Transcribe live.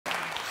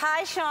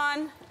Hi,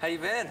 Shaun. How you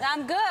been?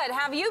 I'm good.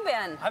 How have you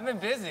been? I've been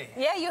busy.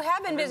 Yeah, you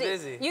have been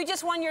busy. You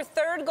just won your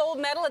 3rd gold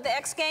medal at the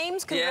X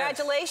Games.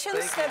 Congratulations.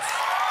 Yes, thank you.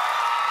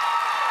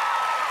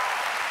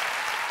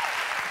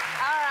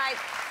 All right.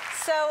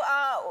 So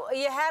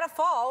you had a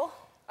fall.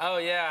 Oh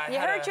yeah. You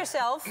hurt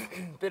yourself.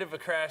 Bit of a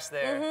crash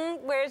there.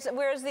 Mm-hmm.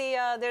 Where's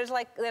the?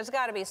 There's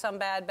got to be some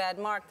bad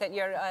mark that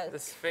you're.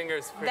 This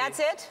finger's pretty. That's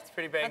it. It's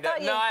pretty banged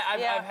up. No,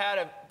 I've had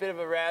a bit of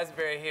a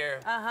raspberry here.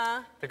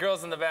 The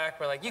girls in the back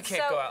were like, "You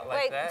can't go out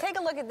like that." Wait, take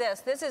a look at this.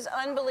 This is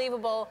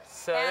unbelievable.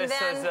 So and this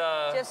then is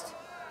just.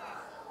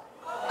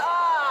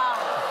 Oh.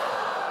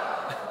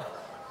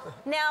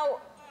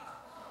 Now.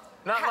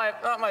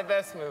 Not my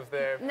best move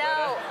there.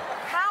 No.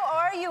 How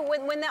are you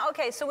when that?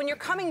 Okay, so when you're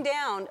coming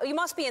down, you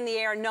must be in the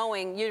air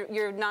knowing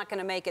you're not going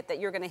to make it, that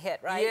you're going to hit,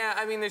 right? Yeah,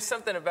 I mean, there's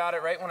something about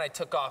it. Right when I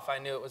took off, I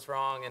knew it was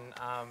wrong, and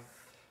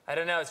I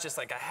don't know. It's just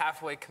like a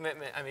halfway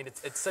commitment. I mean,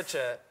 it's such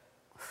a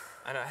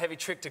heavy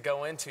trick to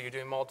go into. You're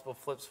doing multiple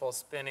flips while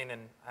spinning,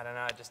 and I don't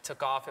know. I just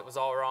took off. It was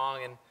all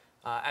wrong, and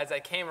as I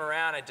came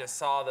around, I just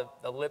saw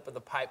the lip of the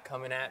pipe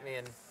coming at me,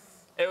 and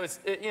it was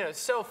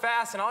so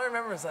fast. And all I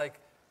remember was like,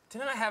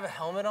 didn't I have a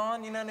helmet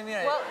on? You know what I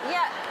mean? Well,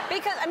 yeah,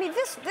 because, I mean,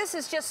 this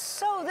is just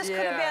so, this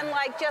could have been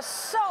like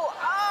just so,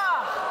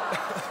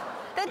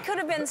 that could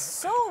have been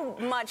so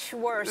much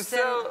worse.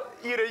 So,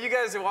 you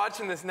guys are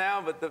watching this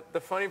now, but the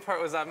funny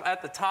part was I'm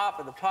at the top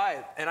of the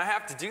pipe, and I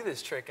have to do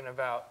this trick in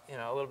about,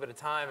 a little bit of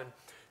time, and,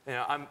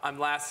 I'm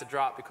last to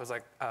drop because I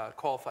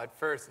qualified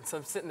first, and so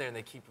I'm sitting there, and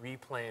they keep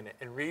replaying it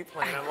and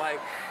replaying it. I'm like,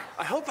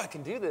 I hope I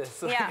can do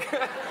this. Yeah,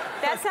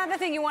 that's not the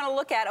thing you want to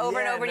look at over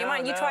and over.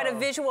 You try to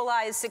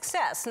visualize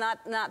success,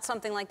 not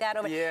something like that.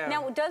 Yeah.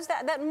 Now, does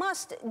that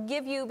must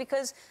give you,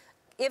 because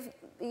if,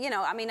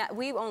 I mean,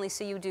 we only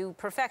see you do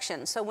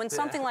perfection. So when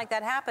something like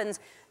that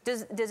happens,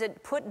 does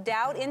it put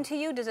doubt into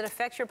you? Does it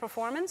affect your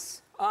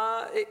performance?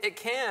 It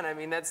can. I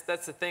mean, that's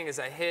the thing is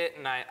I hit,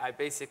 and I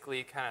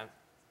basically kind of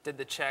did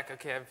the check.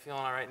 Okay, I'm feeling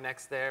all right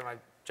next there. My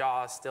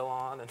jaw is still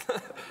on. And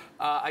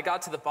I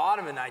got to the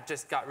bottom, and I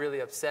just got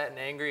really upset and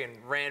angry and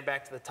ran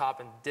back to the top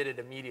and did it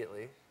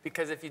immediately.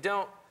 Because if you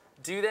don't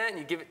do that and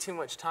you give it too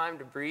much time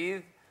to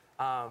breathe,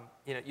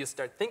 you'll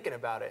start thinking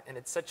about it. And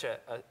it's such a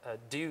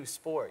do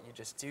sport. You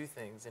just do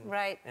things. And,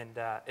 and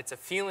it's a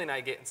feeling I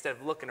get instead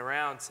of looking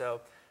around.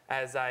 So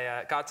as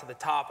I got to the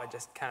top, I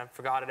just kind of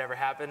forgot it ever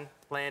happened,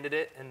 landed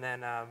it, and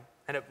then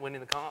ended up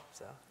winning the comp.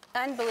 So.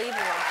 Unbelievable.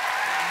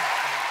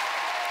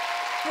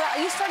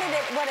 Well, you started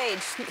at what age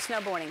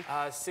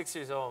snowboarding? 6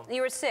 years old.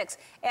 You were 6.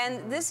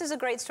 And this is a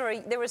great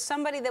story. There was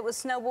somebody that was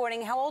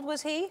snowboarding. How old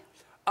was he?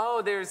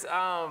 Oh, there's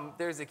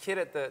a kid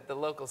at the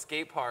local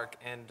skate park,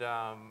 and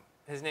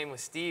his name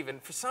was Steve.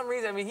 And for some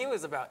reason, I mean, he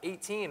was about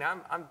 18.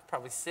 I'm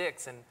probably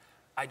 6, and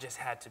I just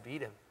had to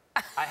beat him.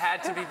 I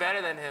had to be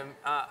better than him.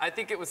 I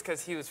think it was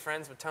because he was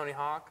friends with Tony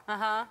Hawk.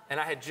 And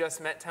I had just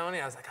met Tony.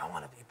 I was like, I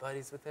want to be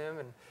buddies with him.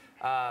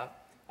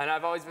 And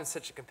I've always been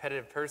such a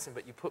competitive person,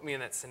 but you put me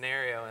in that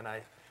scenario, and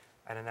I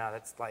don't know,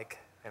 that's like,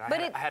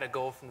 I had a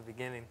goal from the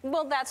beginning.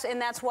 Well, that's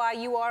why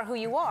you are who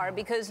you are,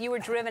 because you were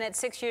driven at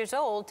 6 years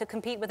old to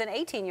compete with an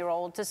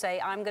 18-year-old to say,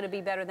 I'm going to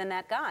be better than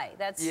that guy.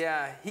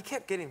 Yeah, he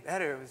kept getting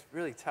better. It was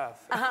really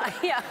tough.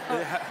 Yeah.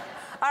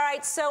 All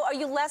right, so are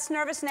you less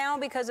nervous now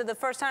because of the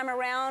first time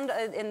around,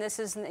 and this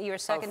is your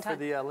second time?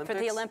 For the Olympics?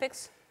 For the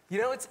Olympics?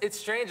 It's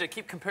strange. I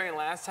keep comparing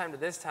last time to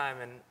this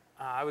time, and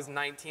I was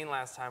 19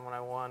 last time when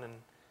I won, and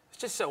it's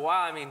just so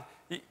wild. I mean,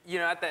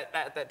 at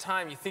that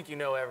time, you think you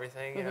know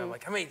everything. I'm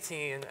like, I'm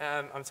 18.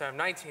 I'm sorry, I'm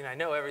 19. I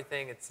know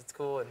everything. It's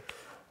cool.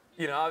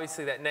 And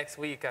obviously that next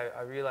week,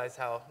 I realized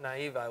how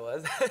naive I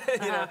was.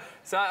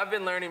 So I've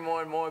been learning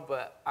more and more,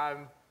 but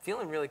I'm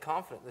feeling really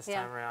confident this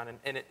time around.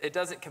 And it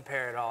doesn't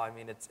compare at all. I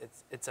mean, it's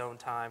its own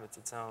time. It's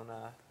its own.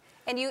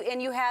 And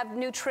you have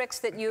new tricks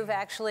that you've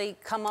actually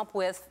come up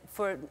with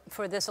for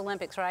this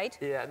Olympics, right?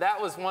 Yeah,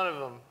 that was one of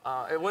them.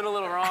 It went a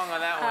little wrong on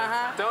that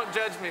one. Don't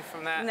judge me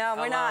from that. No,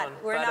 we're not.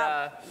 We're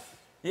not.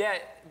 Yeah,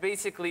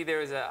 basically there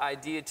was an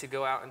idea to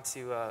go out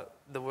into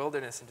the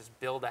wilderness and just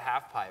build a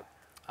half pipe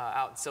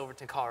out in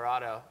Silverton,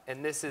 Colorado.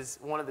 And this is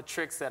one of the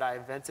tricks that I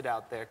invented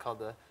out there called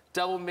the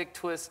double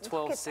McTwist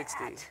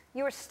 1260.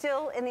 You were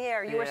still in the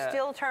air. You were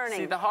still turning.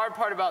 See, the hard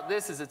part about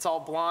this is it's all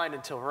blind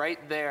until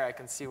right there I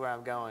can see where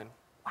I'm going.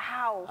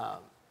 Wow.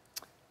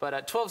 But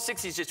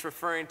 1260 is just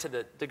referring to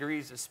the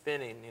degrees of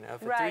spinning. If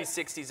a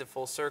 360 is a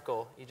full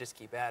circle, you just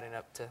keep adding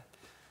up to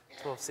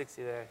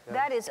 1260 there. So.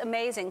 That is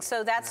amazing.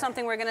 So that's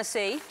something we're going to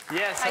see.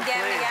 Yes, again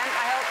and again,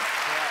 I hope.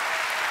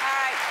 All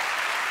right.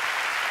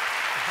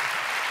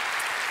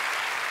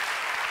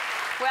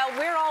 Well,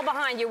 we're all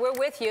behind you. We're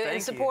with you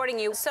and supporting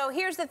you. So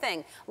here's the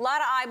thing. A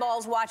lot of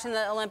eyeballs watching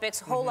the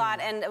Olympics, a whole lot.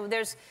 And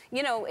there's,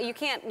 you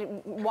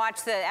can't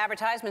watch the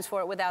advertisements for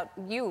it without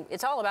you.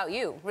 It's all about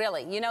you,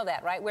 really. You know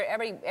that, right? Where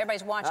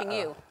everybody's watching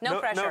you. No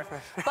pressure. No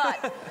pressure.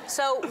 But,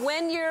 so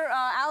when you're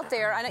out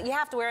there, I know you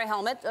have to wear a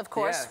helmet, of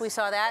course. Yes. We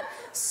saw that.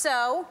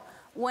 So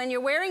when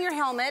you're wearing your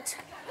helmet,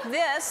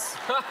 this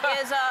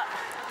is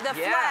the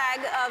flag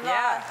of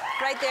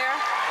right there.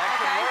 That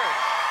could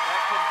work.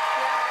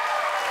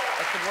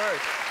 That could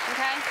work.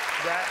 Okay.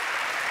 Is that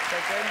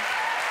good?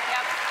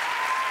 Yep.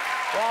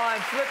 While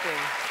I'm flipping.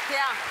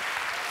 Yeah.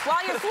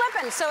 While you're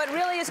flipping, so it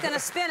really is going to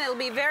spin. It'll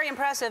be very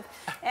impressive.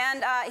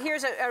 And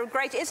here's a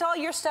great, it's all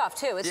your stuff,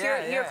 too. It's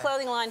your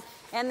clothing line.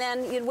 And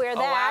then you'd wear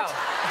that. Wow.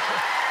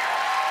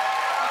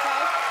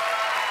 Okay?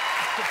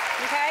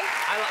 Okay?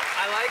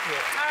 I like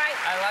it. All right.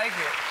 I like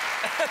it.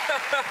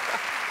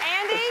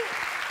 Andy,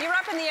 you're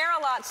up in the air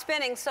a lot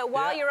spinning, so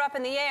while you're up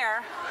in the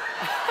air...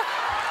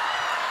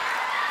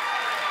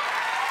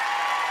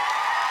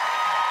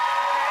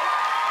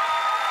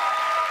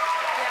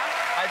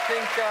 I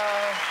think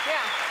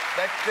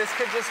this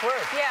could just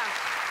work. Yeah.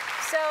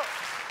 So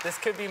this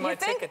could be my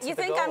ticket to you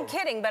the think gold. I'm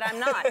kidding, but I'm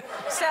not.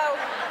 So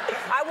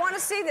I want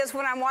to see this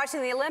when I'm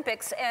watching the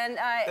Olympics, and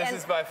this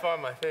is by far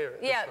my favorite.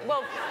 Yeah.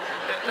 Well,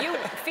 you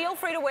feel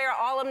free to wear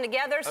all of them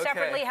together,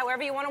 separately,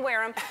 however you want to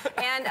wear them.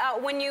 And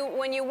when you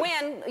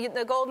win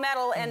the gold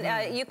medal,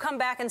 and you come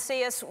back and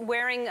see us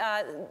wearing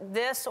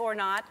this or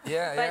not.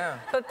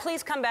 But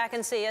please come back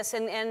and see us,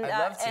 and I'd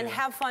love to. and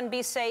have fun,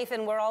 be safe,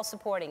 and we're all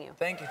supporting you.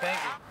 Thank you. Thank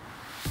you.